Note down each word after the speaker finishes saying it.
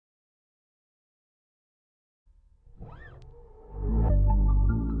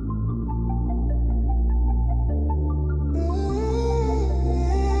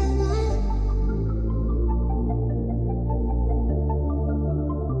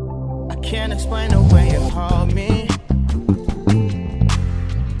Can't explain the way you hold me.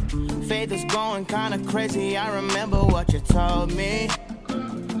 Faith is going kinda crazy, I remember what you told me.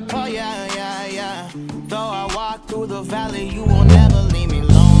 Oh yeah, yeah, yeah. Though I walk through the valley, you will never leave me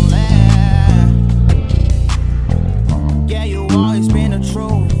lonely. Yeah, you always been the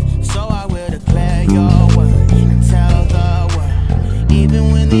truth, so I will declare your word and tell the world.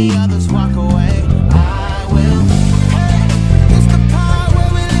 Even when the others walk away, I will. Hey, it's the power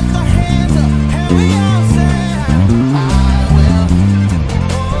where we lift our hands up and we all say, I will.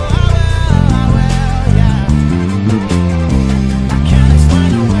 Oh, I will, yeah. I can't explain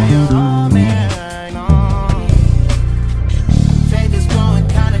the way you're on me, no. Faith is going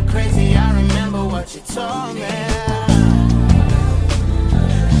kinda crazy, I remember what you told me.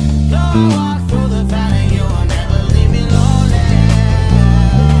 Though I walk through the valley, you will never leave me lonely.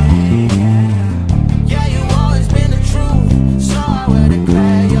 Yeah, you've always been the truth, so I will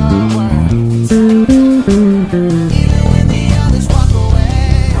declare your word. Even when the others walk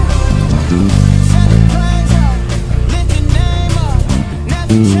away, set the praise up, lift your name up,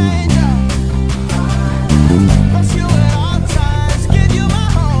 never change up. Bless you at all times, give you my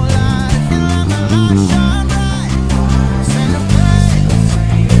whole life, and let my light shine bright. Send the praise,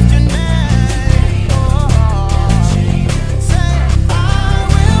 lift your name, oh. Say I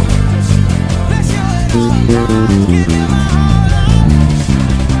will, bless you at all times, give you my whole life.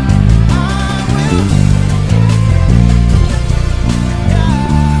 I will,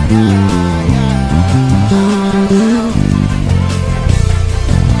 yeah, yeah, yeah. I will.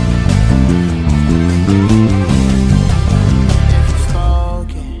 If you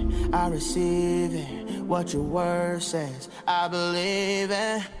spoke it, I receive it. What your word says, I believe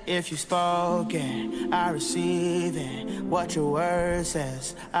it. If you spoke it, I receive it. What your word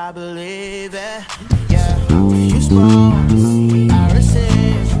says, I believe it. Yeah, if you spoke, I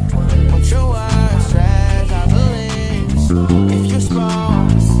receive what your word says, I believe. If you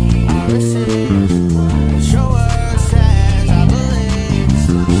spoke, I receive what your word says, I believe.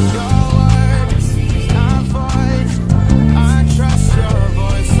 Your word is not void, I trust your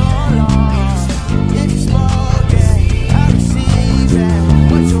voice, oh Lord. If you spoke it, I receive it.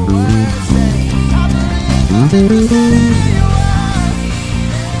 What your word says, I believe. Your word,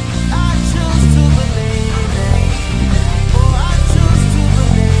 I choose to believe it. Oh, I choose to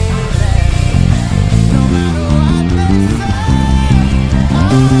believe it. No matter what they say, I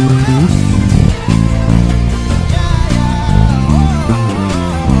will. Yeah, yeah,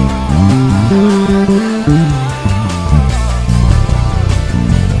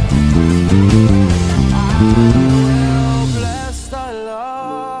 I will bless the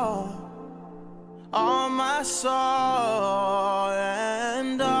Lord, all my soul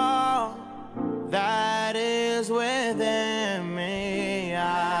and all that is within me.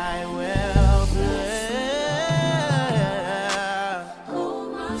 I will bless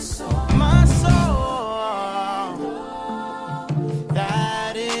my soul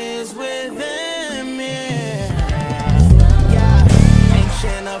that is within me. Yeah,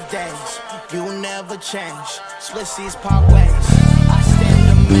 ancient of days, you never change. Split seas part ways, I stand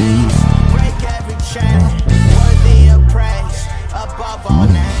amazed. Break every chain, worthy of praise, above all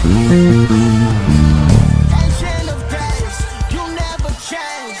names. Ancient of days, you never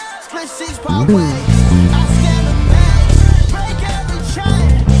change. Split seas part ways, I stand amazed. Break every chain,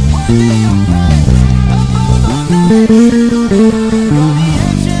 worthy of praise, above all names. You're the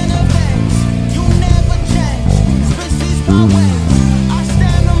ancient of days, you never change. Split seas part ways, I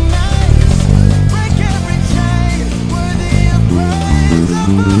stand amazed. Break every chain, worthy of praise,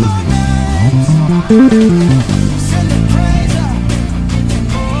 above all names. Send the praise up,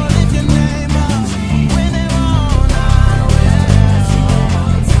 oh, lift your name up. When they're on, I will.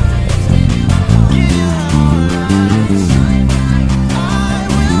 Give you my whole life. I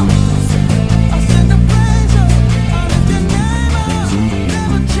will. I'll send the praise up, I'll lift your name up.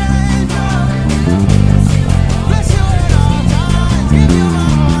 Never change up. Bless you at all times, give you my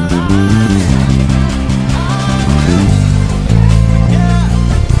whole life. I will,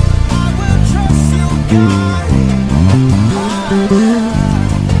 yeah, I will trust you, God. I will.